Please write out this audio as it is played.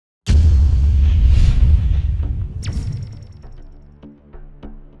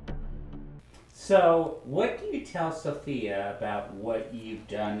So, what do you tell Sophia about what you've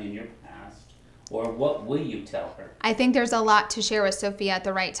done in your past, or what will you tell her? I think there's a lot to share with Sophia at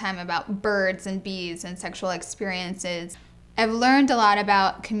the right time about birds and bees and sexual experiences. I've learned a lot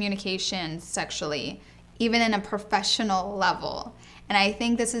about communication sexually, even in a professional level. And I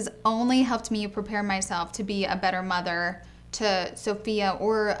think this has only helped me prepare myself to be a better mother to Sophia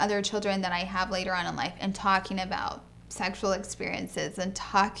or other children that I have later on in life, and talking about sexual experiences and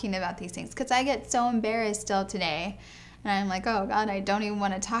talking about these things, because I get so embarrassed still today, and I'm like, oh God, I don't even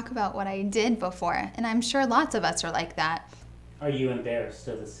want to talk about what I did before. And I'm sure lots of us are like that. Are you embarrassed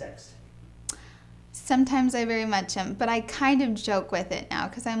of the sex? Sometimes I very much am, but I kind of joke with it now,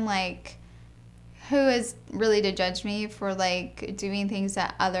 because I'm like, who is really to judge me for like doing things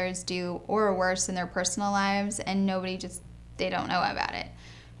that others do or worse in their personal lives, and they don't know about it.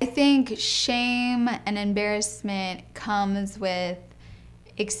 I think shame and embarrassment comes with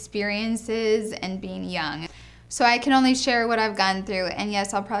experiences and being young. So I can only share what I've gone through, and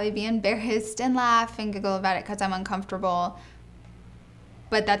yes, I'll probably be embarrassed and laugh and giggle about it because I'm uncomfortable,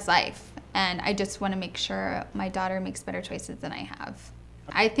 but that's life, and I just want to make sure my daughter makes better choices than I have.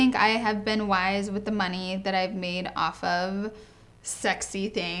 I think I have been wise with the money that I've made off of sexy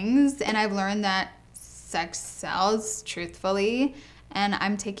things, and I've learned that sex sells, truthfully, and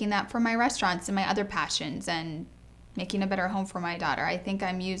I'm taking that for my restaurants and my other passions and making a better home for my daughter. I think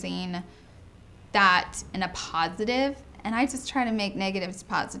I'm using that in a positive, and I just try to make negatives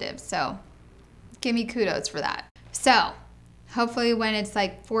positive, so give me kudos for that. So hopefully when it's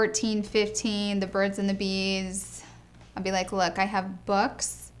like 14, 15, the birds and the bees, I'll be like, look, I have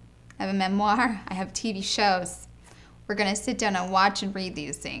books, I have a memoir, I have TV shows. We're gonna sit down and watch and read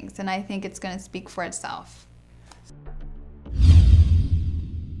these things, and I think it's gonna speak for itself.